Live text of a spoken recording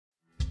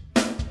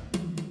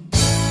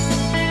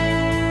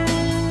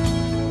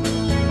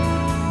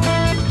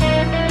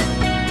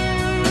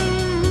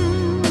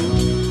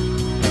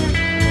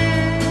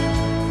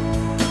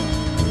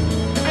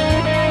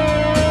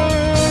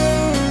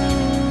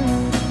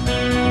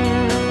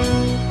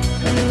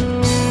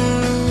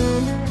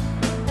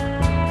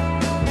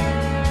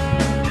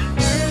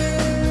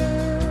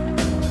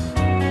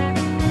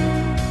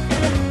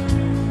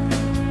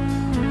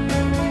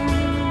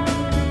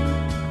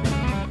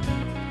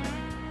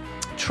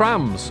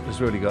Trams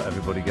has really got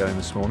everybody going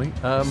this morning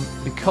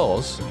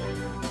because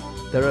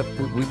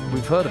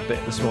we've heard a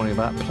bit this morning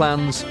about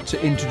plans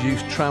to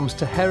introduce trams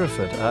to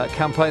Hereford.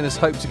 Campaigners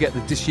hope to get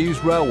the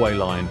disused railway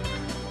line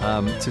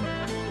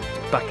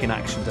back in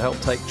action to help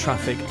take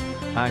traffic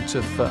out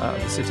of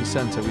the city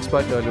centre. We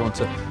spoke earlier on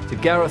to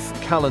Gareth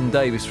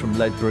Callan-Davis from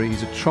Ledbury.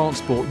 He's a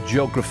transport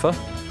geographer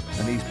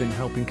and he's been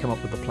helping come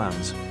up with the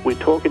plans. We're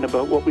talking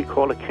about what we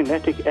call a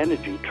kinetic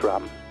energy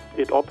tram.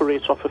 It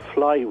operates off a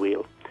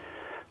flywheel.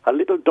 A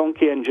little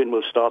donkey engine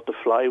will start the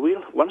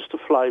flywheel. Once the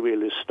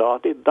flywheel is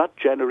started, that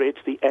generates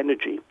the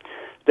energy.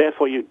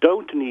 Therefore, you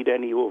don't need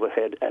any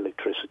overhead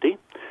electricity.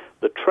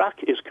 The track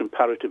is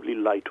comparatively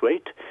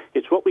lightweight.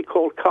 It's what we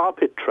call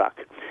carpet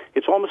track.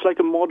 It's almost like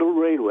a model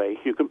railway.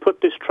 You can put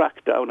this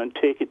track down and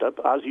take it up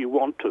as you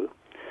want to.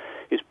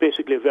 It's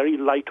basically a very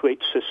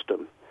lightweight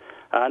system.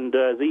 And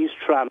these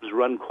trams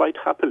run quite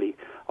happily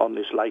on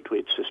this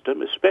lightweight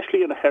system,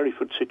 especially in a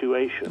Hereford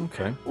situation,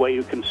 where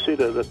you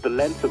consider that the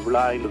length of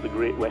line of the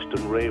Great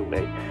Western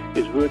Railway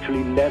is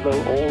virtually level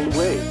all the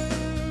way.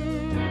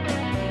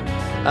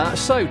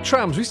 So,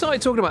 trams, we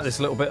started talking about this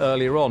a little bit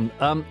earlier on.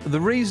 The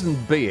reason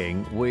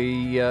being,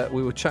 we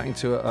were chatting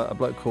to a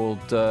bloke called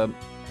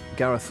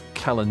Gareth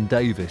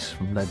Callan-Davis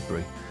from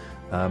Ledbury.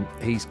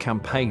 He's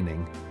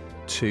campaigning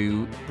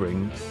to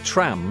bring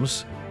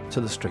trams to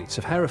the streets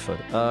of Hereford.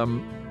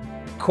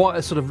 Quite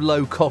a sort of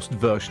low-cost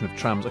version of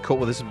trams.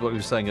 This is what he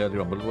was saying earlier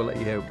on, but we'll let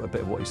you hear a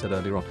bit of what he said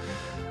earlier on,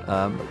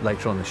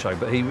 later on in the show.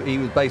 But he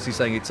was basically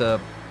saying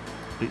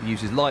it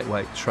uses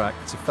lightweight track,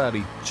 it's a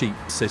fairly cheap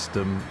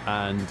system,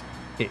 and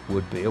it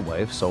would be a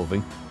way of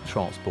solving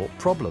transport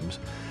problems.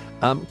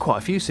 Quite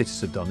a few cities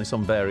have done this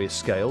on various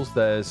scales.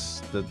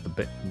 There's the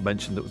bit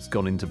mentioned that was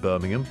gone into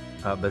Birmingham.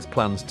 There's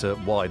plans to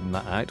widen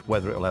that out.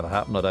 Whether it'll ever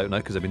happen, I don't know,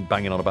 because they've been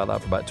banging on about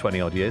that for about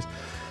 20-odd years.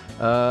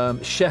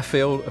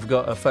 Sheffield have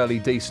got a fairly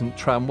decent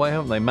tramway,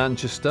 haven't they?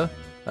 Manchester,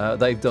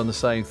 they've done the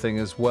same thing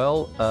as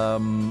well.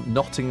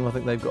 Nottingham, I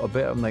think they've got a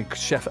bit, haven't they?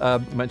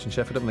 You mentioned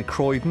Sheffield, haven't they?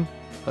 Croydon,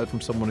 heard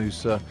from someone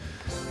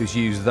who's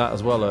used that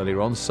as well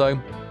earlier on. So,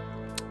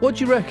 what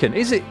do you reckon?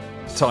 Is it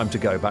time to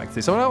go back to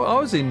this? I mean, I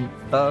was in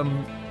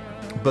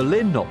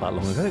Berlin not that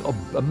long ago. They've got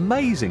an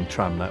amazing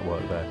tram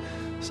network there.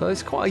 So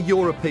it's quite a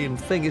European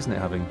thing, isn't it,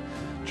 having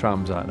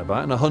trams out and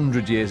about? And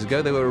 100 years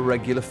ago, they were a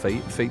regular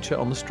feature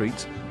on the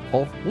streets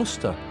of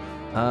Worcester.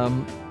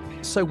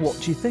 So what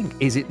do you think?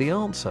 Is it the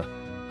answer?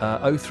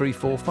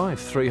 0345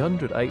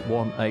 300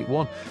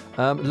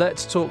 8181.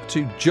 Let's talk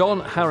to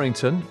John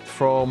Harrington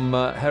from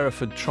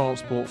Hereford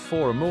Transport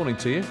Forum. Morning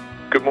to you.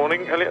 Good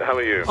morning, Elliot. How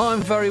are you?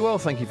 I'm very well,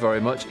 thank you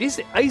very much.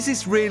 Is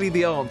this really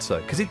the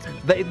answer? Because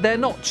they're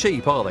not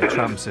cheap, are they,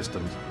 tram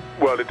systems?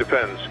 Well, it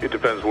depends. It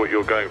depends what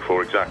you're going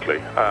for exactly.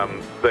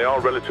 They are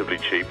relatively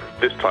cheap.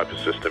 This type of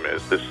system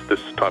is. This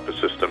type of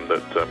system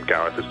that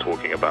Gareth is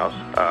talking about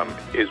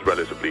is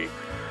relatively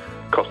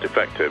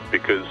cost-effective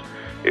because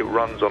it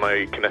runs on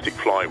a kinetic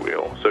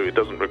flywheel, so it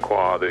doesn't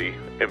require the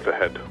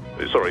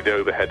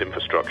overhead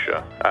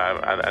infrastructure,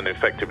 and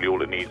effectively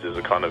all it needs is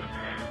a kind of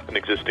an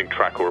existing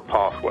track or a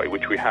pathway,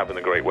 which we have in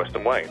the Great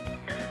Western Way.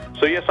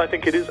 So yes, I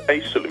think it is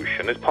a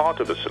solution. It's part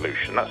of a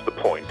solution. That's the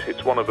point.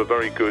 It's one of a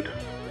very good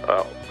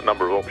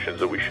number of options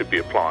that we should be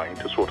applying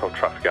to sort out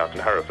traffic out in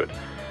Hereford,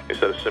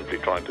 instead of simply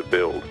trying to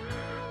build,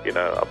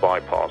 a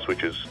bypass,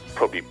 which is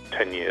probably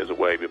 10 years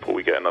away before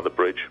we get another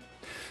bridge.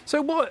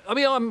 So what? I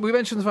mean, we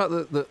mentioned the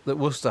fact that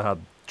Worcester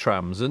had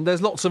trams, and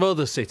there's lots of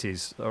other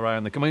cities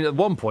around the. I mean, at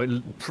one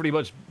point, pretty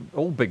much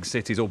all big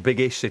cities or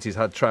big-ish cities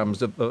had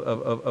trams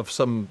of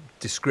some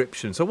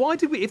description. So why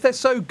did we? If they're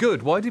so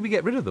good, why did we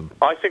get rid of them?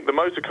 I think the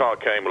motor car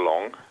came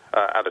along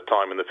at a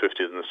time in the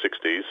 50s and the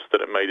 60s that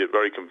it made it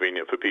very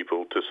convenient for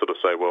people to sort of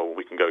say, well,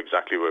 we can go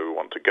exactly where we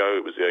want to go.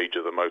 It was the age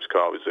of the motor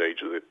car. It was the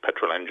age of the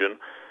petrol engine.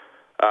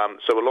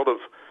 So a lot of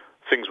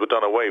things were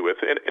done away with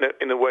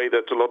in a way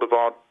that a lot of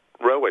our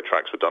railway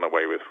tracks were done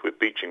away with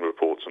beaching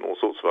reports and all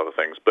sorts of other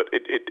things. But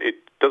it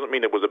doesn't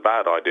mean it was a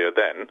bad idea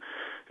then.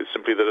 It's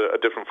simply that a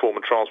different form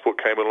of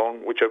transport came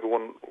along, which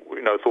everyone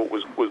thought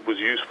was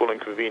useful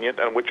and convenient,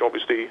 and which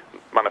obviously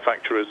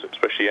manufacturers,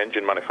 especially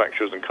engine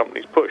manufacturers and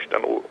companies, pushed,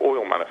 and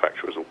oil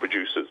manufacturers or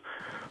producers.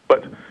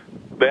 But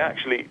they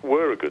actually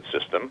were a good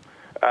system.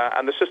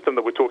 And the system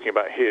that we're talking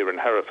about here in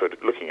Hereford,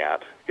 looking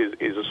at,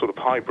 is a sort of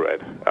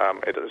hybrid.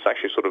 It's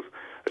actually sort of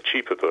a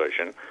cheaper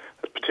version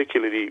that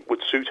particularly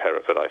would suit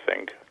Hereford, I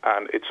think.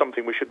 And it's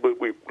something we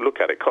look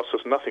at. It costs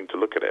us nothing to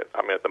look at it.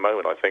 I mean, at the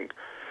moment, I think,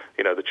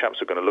 the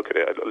chaps are going to look at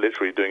it,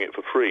 literally doing it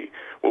for free.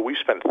 Well, we've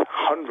spent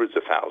hundreds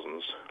of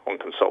thousands on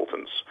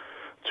consultants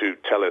to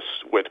tell us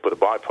where to put a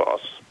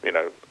bypass,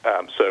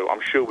 so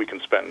I'm sure we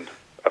can spend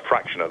a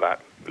fraction of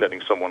that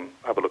letting someone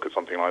have a look at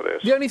something like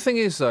this. The only thing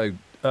is, though,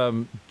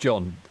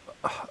 John,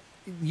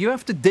 you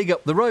have to dig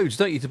up the roads,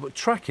 don't you, to put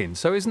track in?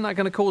 So isn't that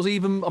going to cause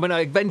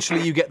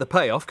eventually you get the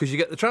payoff because you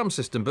get the tram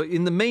system, but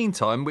in the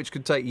meantime, which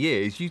could take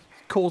years, you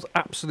cause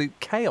absolute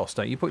chaos,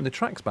 don't you, putting the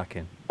tracks back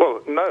in?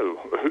 Well, no, know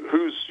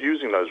who's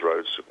using those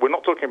roads. We're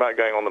not talking about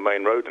going on the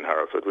main road in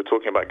Hereford. We're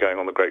talking about going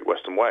on the Great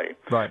Western Way.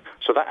 Right.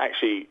 So that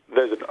actually,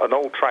 there's an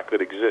old track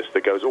that exists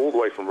that goes all the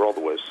way from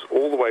Rotherwas,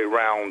 all the way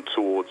round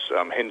towards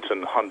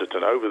Hinton,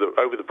 Hunderton,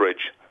 over the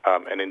bridge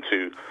and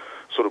into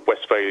sort of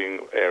Westphalian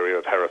area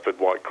of Hereford,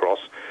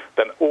 Whitecross,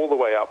 then all the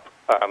way up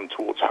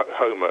towards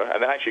Homer,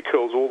 and then actually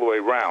curls all the way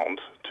round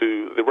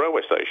to the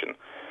railway station.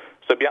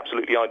 So it'd be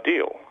absolutely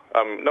ideal.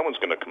 No one's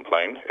going to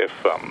complain if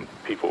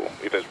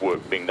there's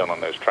work being done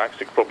on those tracks.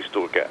 They could probably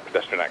still get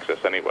pedestrian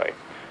access anyway.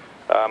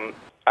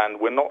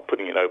 And we're not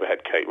putting in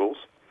overhead cables.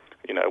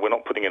 You know, we're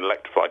not putting in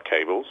electrified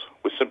cables.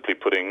 We're simply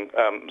putting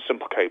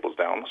simple cables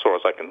down, as far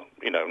as I can,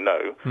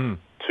 know,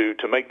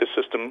 to make the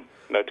system,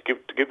 to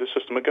give the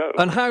system a go.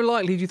 And how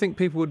likely do you think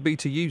people would be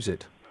to use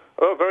it?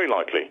 Oh, very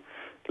likely.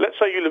 Let's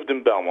say you lived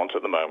in Belmont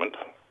at the moment,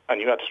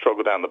 and you had to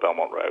struggle down the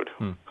Belmont Road.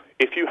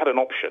 If you had an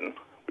option,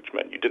 which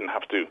meant you didn't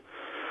have to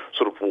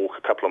sort of walk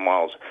a couple of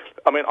miles.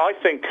 I mean, I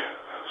think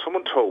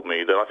someone told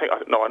me that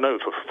I know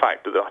for a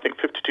fact that I think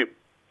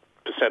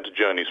 52% of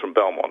journeys from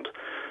Belmont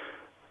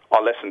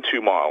are less than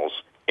 2 miles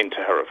into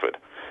Hereford.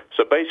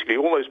 So basically,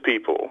 all those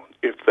people,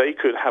 if they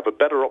could have a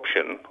better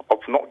option of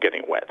not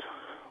getting wet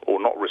or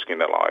not risking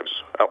their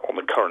lives on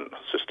the current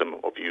system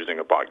of using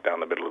a bike down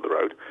the middle of the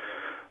road,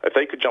 if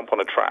they could jump on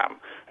a tram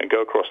and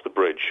go across the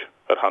bridge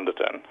at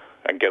Hunderton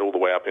and get all the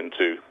way up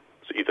into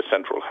either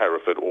central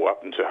Hereford or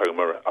up into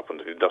Homer, up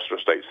into the industrial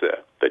estates there,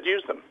 they'd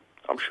use them.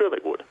 I'm sure they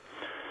would.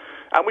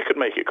 And we could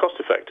make it cost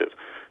effective.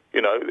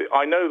 You know,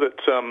 I know that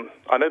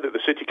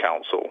the City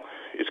Council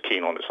is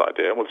keen on this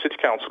idea. Well, the City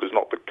Council is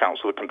not the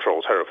council that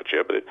controls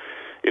Herefordshire, but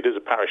it is a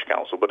parish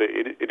council, but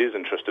it is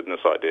interested in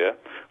this idea.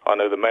 I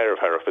know the Mayor of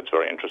Hereford's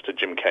very interested,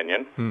 Jim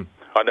Kenyon.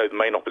 I know the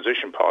main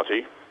opposition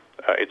party,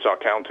 It's Our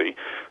County,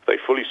 they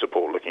fully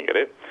support looking at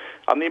it.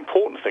 And the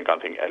important thing, I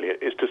think, Elliot,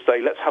 is to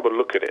say, let's have a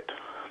look at it.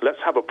 Let's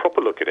have a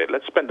proper look at it.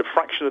 Let's spend a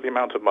fraction of the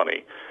amount of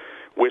money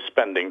we're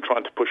spending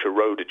trying to push a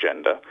road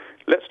agenda.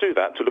 Let's do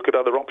that to look at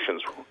other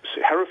options.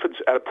 Hereford's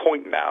at a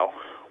point now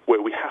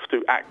where we have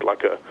to act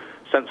like a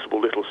sensible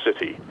little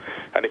city.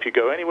 And if you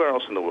go anywhere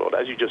else in the world,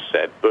 as you just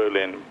said,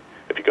 Berlin,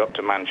 if you go up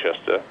to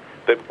Manchester,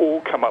 they've all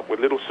come up with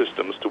little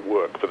systems to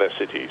work for their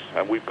cities,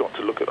 and we've got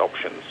to look at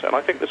options. And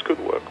I think this could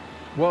work.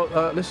 Well,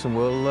 listen,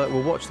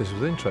 we'll watch this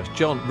with interest.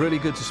 John, really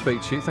good to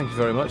speak to you. Thank you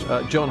very much.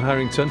 John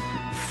Harrington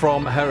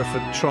from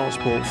Hereford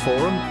Transport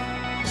Forum.